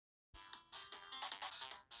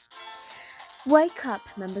Wake up,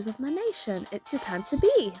 members of my nation, it's your time to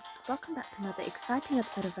be! Welcome back to another exciting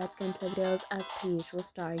episode of Red's Gameplay Videos, as per usual,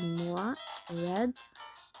 starring Noah, Reds,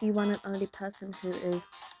 the one and only person who is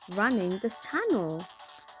running this channel.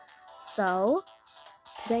 So,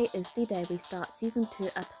 today is the day we start Season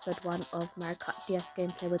 2, Episode 1 of Mario Kart DS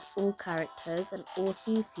gameplay with all characters and all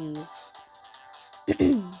CCs.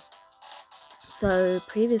 So,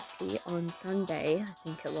 previously on Sunday, I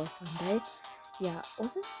think it was Sunday, yeah,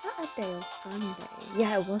 was it Saturday or Sunday?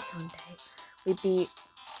 Yeah, it was Sunday. We beat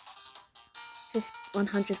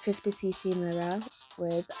 150cc mirror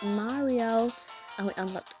with Mario, and we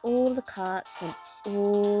unlocked all the carts and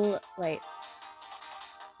all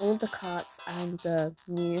the carts and the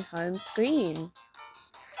new home screen.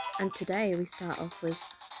 And today we start off with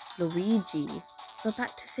Luigi. So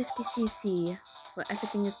back to 50cc, where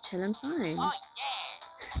everything is chill and fine.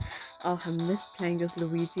 Oh, I miss playing as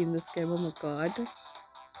Luigi in this game, oh my god.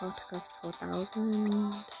 Kart cost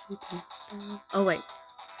 4,000. Oh wait,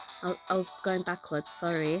 I was going backwards,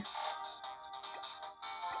 sorry.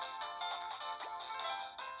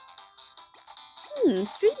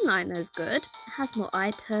 Streamliner is good. It has more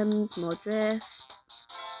items, more drift.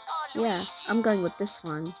 Yeah, I'm going with this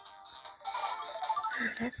one.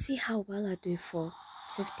 Let's see how well I do for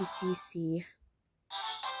 50cc.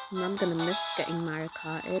 I'm gonna miss getting Mario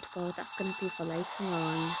Karted, but that's gonna be for later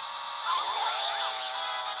on.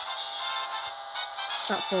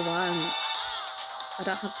 But for once, I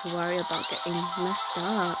don't have to worry about getting messed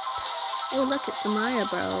up. Oh look, it's the Mario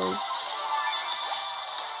Bros.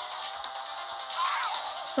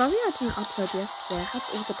 Sorry I didn't upload yesterday. I had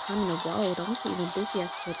all the time in the world. I wasn't even busy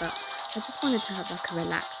yesterday, but I just wanted to have like a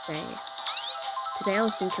relaxed day. Today I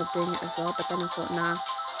was thinking of doing it as well, but then I thought, nah,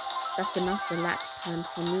 that's enough relaxed time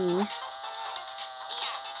for me.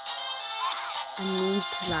 I need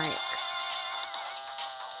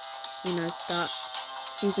to start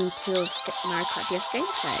Season 2 of Mario Kart DS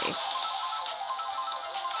gameplay.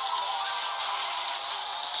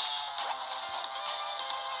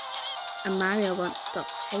 And Mario won't stop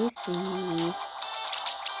chasing me.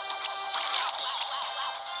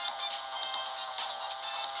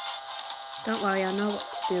 Don't worry, I know what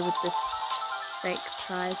to do with this fake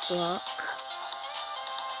prize block.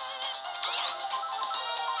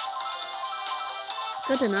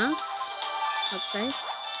 Good enough, I'd say.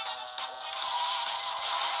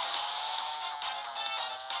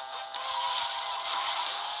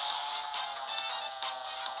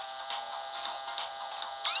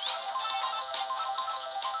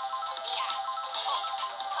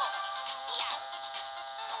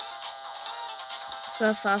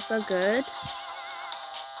 So far, so good.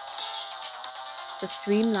 The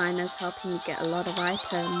streamliner is helping me get a lot of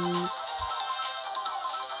items.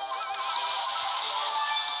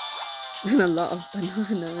 And a lot of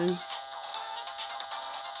bananas.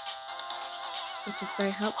 Which is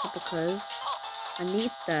very helpful because I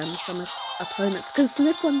need them so my opponents can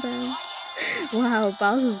slip on them. Wow,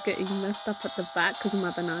 Bowser's getting messed up at the back because of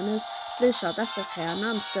my bananas. Blue shell, that's okay. I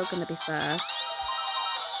know I'm still going to be first.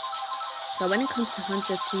 But when it comes to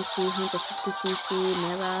 100cc, 150cc,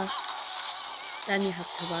 mirror, then you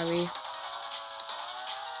have to worry.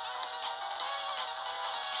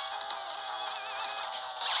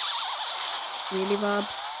 Really, Rob?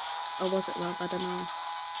 Or was it Rob? I don't know.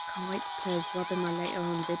 Can't wait to play with Rob in my later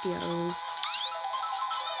on videos.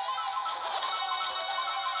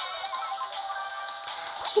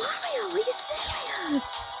 Wario, are you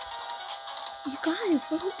serious? You guys,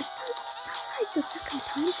 that's like the second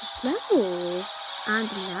time this level. And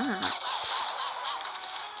lap.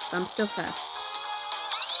 But I'm still first.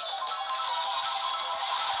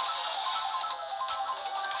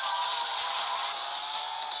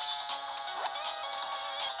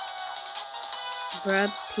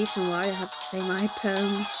 Bruh, Peach and Wario have the same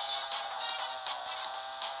item.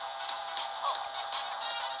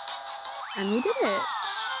 And we did it!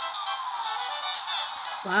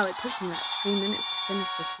 Wow, it took me like 3 minutes to finish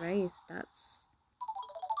this race. That's...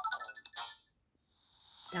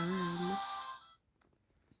 damn.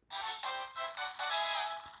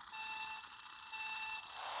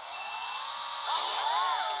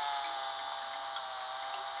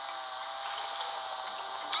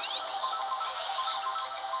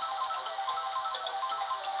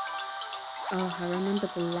 Oh, I remember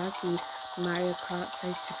the laggy Mario Karts I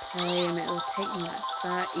used to play, and it would take me like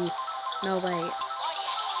 30... No, wait.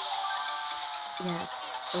 Yeah,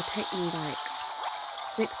 it would take me like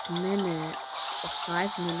 6 minutes or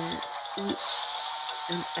 5 minutes each,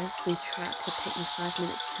 and every track would take me 5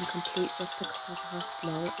 minutes to complete just because of how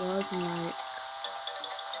slow it was, and like...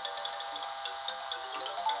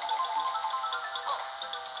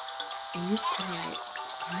 it used to like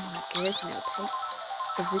grind my gears, and it would take,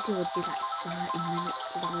 the video would be like 30 minutes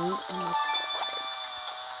long. Oh my god.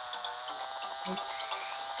 I used to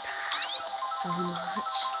hate that so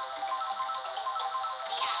much.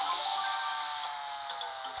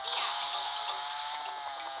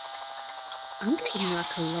 I'm getting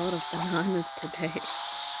like a lot of bananas today.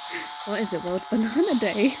 What is it, World Banana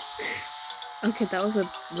Day? Okay, that was a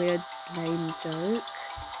weird, lame joke.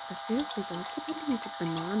 But seriously though, I keep ending up with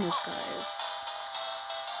bananas, guys.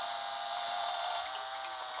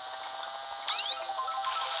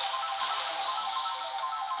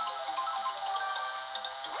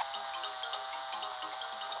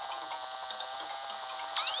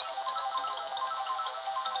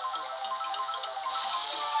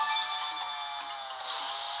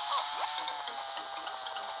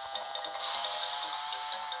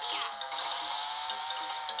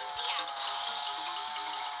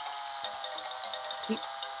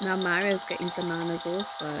 Now Mario's getting bananas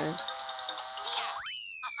also.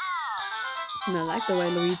 And I like the way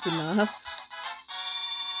Luigi laughs.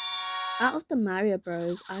 Out of the Mario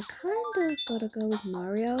Bros, I kinda gotta go with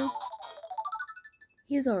Mario.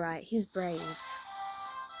 He's alright, he's brave.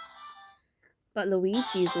 But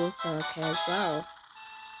Luigi's also okay as well.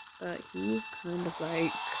 But he's kind of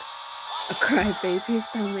like a crybaby,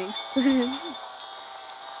 if that makes sense.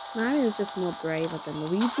 Mario's just more braver than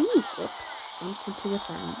Luigi. Whoops, bumped into the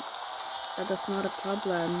fence. But that's not a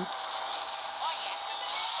problem.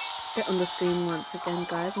 Spit on the screen once again,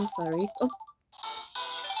 guys, I'm sorry. Oh.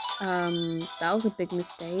 That was a big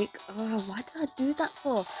mistake. Oh, why did I do that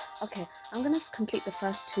for? Okay, I'm gonna complete the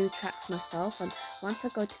first 2 tracks myself, and once I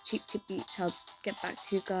go to Cheep Cheep Beach, I'll get back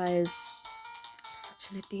to you guys. I'm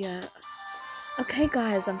such an idiot. Okay,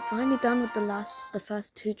 guys, I'm finally done with the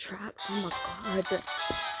first 2 tracks. Oh my god.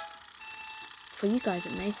 For you guys,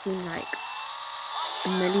 it may seem like a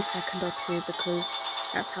millisecond or 2 because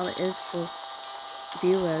that's how it is for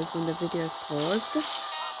viewers when the video is paused.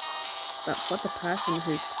 But for the person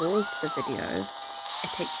who's paused the video, it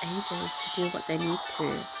takes ages to do what they need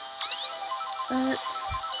to. But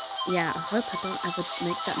yeah, I hope I don't ever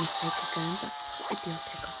make that mistake again. That's so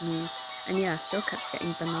idiotic of me. And yeah, I still kept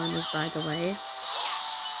getting bananas, by the way.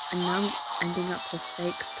 And now I'm ending up with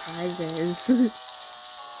fake prizes.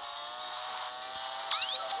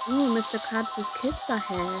 Oh, Mr. Krabs' kids are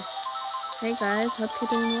here. Hey guys, hope you're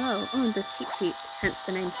doing well. Oh, and there's Cheep Cheeps, hence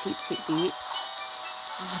the name Cheep Cheep Beach.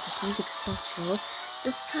 Oh, this music is so chill.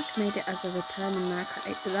 This track made it as a return in America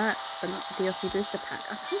 8 Deluxe, but not the DLC Booster Pack.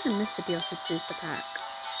 I kind of missed the DLC Booster Pack.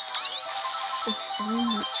 There's so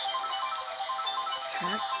much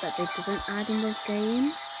tracks that they didn't add in the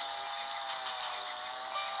game.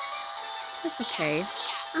 It's okay.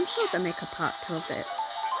 I'm sure they'll make a part 2 of the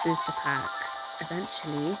Booster Pack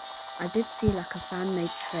eventually. I did see like a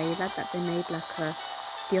fan-made trailer that they made like a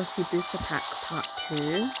DLC Booster Pack part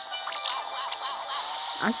 2.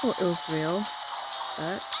 I thought it was real,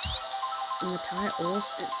 but in the title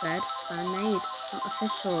it said fan-made, not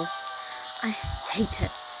official. I hate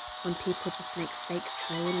it when people just make fake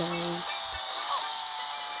trailers.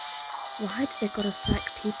 Why do they gotta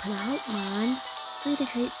psych people out, man? I really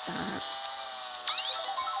hate that.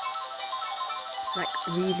 Like,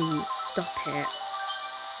 really, stop it.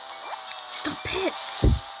 Stop it!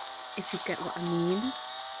 If you get what I mean.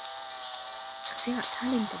 I feel like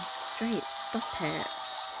telling them straight, stop it.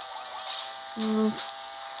 Oh,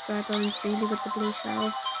 Dry Bones really with the blue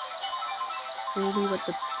shell? Really with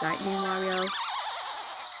the lightning Wario?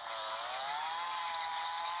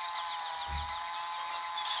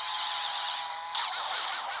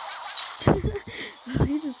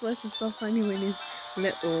 His voice is so funny when he's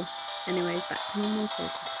little. Anyways, back to normal, so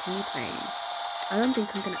we'll continue playing. I don't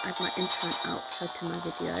think I'm going to add my intro and outro to my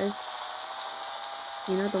video.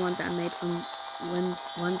 You know, the one that I made from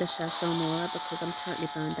Wondershare Filmora, because I'm totally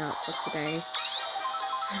burned out for today.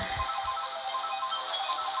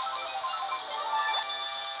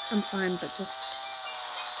 I'm fine, but just...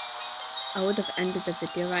 I would have ended the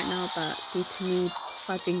video right now, but due to me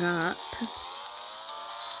fudging up...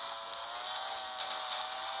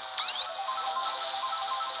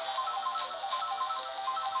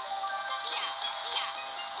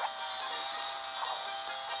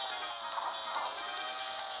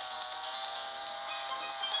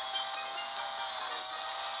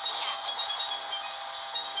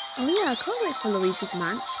 Oh yeah, I can't wait for Luigi's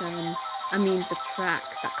Mansion. I mean, the track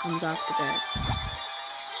that comes after this.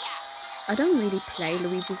 I don't really play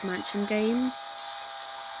Luigi's Mansion games.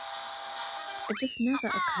 It just never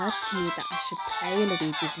occurred to me that I should play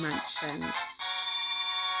Luigi's Mansion.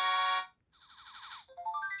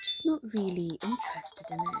 Just not really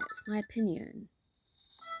interested in it, it's my opinion.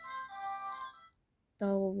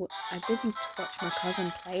 Though I did used to watch my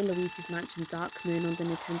cousin play Luigi's Mansion Dark Moon on the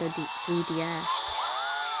Nintendo 3DS.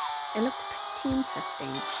 It looked pretty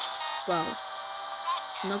interesting. Well,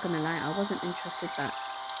 I'm not gonna lie, I was interested that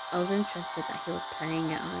he was playing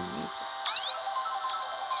it only.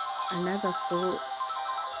 I never thought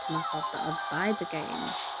to myself that I'd buy the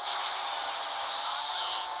game.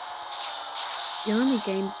 The only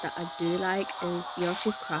games that I do like is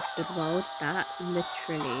Yoshi's Crafted World. That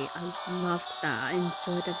literally, I loved that. I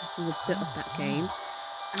enjoyed every single bit of that game.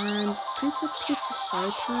 And Princess Peach's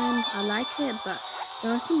Showtime, I like it, but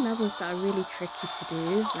there are some levels that are really tricky to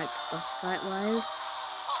do, like boss fight wise.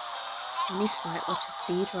 I need to like watch a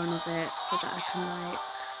speed run of it so that I can like,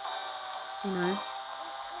 you know,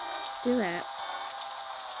 do it.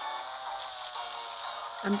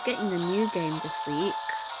 I'm getting a new game this week,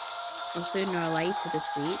 or sooner or later this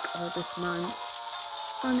week, or this month.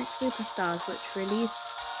 Sonic Superstars, which released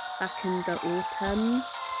back in the autumn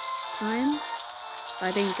time. But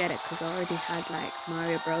I didn't get it because I already had like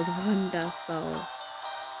Mario Bros. Wonder, so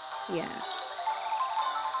yeah.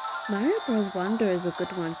 Mario Bros. Wonder is a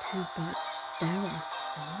good one too, but there are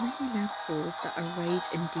so many levels that are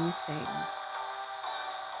rage-inducing.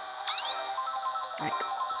 Like,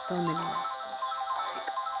 so many levels.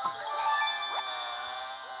 Like,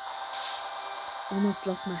 almost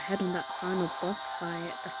lost my head on that final boss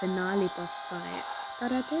fight, the finale boss fight.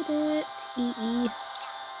 But I did it. EE.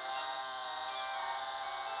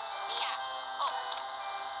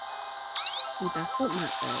 And that's what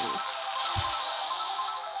matters.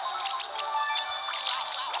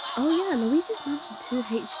 Oh yeah, Luigi's Mansion 2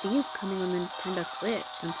 HD is coming on the Nintendo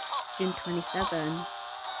Switch on June 27.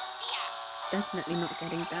 Definitely not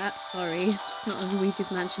getting that, sorry. I'm just not a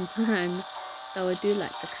Luigi's Mansion fan. Though I do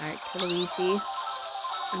like the character Luigi.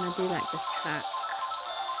 And I do like this track.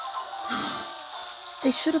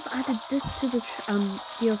 They should have added this to the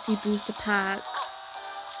DLC booster pack.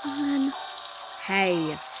 Man.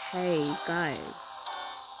 Hey guys.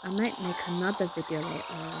 I might make another video later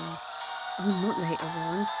on. Oh, not later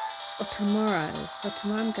on. Or tomorrow. So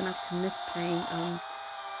tomorrow I'm gonna have to miss playing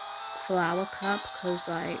Flower Cup because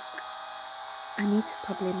like I need to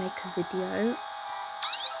probably make a video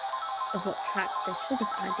of what tracks they should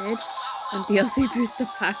have added on DLC booster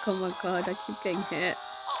pack. Oh my god, I keep getting hit.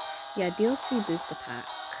 Yeah, DLC booster pack.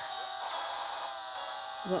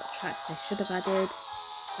 What tracks they should have added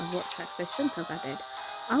and what tracks they shouldn't have added.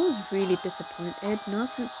 I was really disappointed. No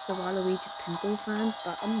offense to the Waluigi Pinball fans,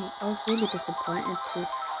 but I was really disappointed to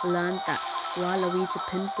learn that Waluigi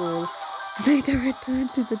Pinball made a return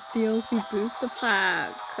to the DLC booster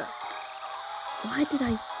pack. Why did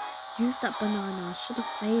I use that banana? I should have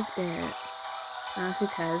saved it. Who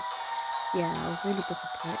cares? Yeah, I was really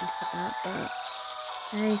disappointed for that, but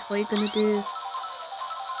hey, what are you gonna do?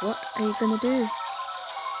 What are you gonna do?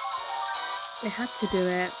 They had to do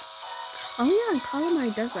it. Oh yeah, and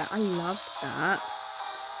Calamari Desert, I loved that.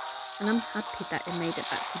 And I'm happy that it made it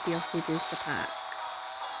back to DLC booster pack.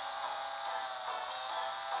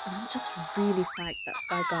 And I'm just really psyched that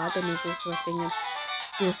Sky Garden is also a thing in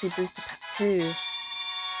DLC booster pack too.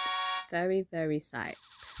 Very, very psyched.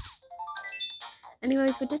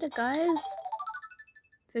 Anyways, we did it, guys.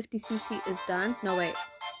 50cc is done. No, wait.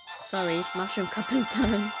 Sorry, Mushroom Cup is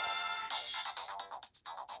done.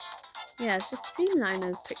 Yeah, it's a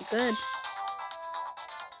streamliner, pretty good.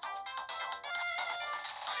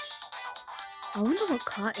 I wonder what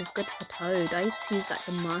cart is good for Toad. I used to use like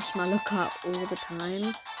the marshmallow cart all the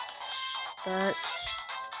time. But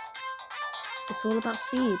it's all about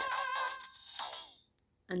speed.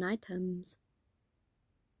 And items.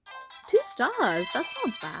 2 stars, that's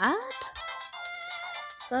not bad.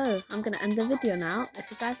 So, I'm going to end the video now. If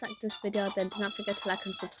you guys like this video, then do not forget to like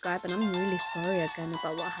and subscribe. And I'm really sorry again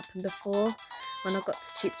about what happened before when I got to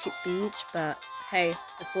Cheep Cheep Beach. But hey,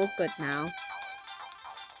 it's all good now.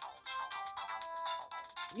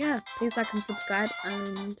 Yeah, please like and subscribe.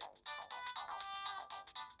 And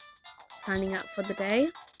signing out for the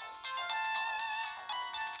day.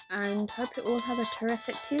 And hope you all have a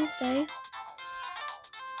terrific Tuesday.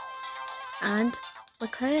 And we're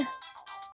clear.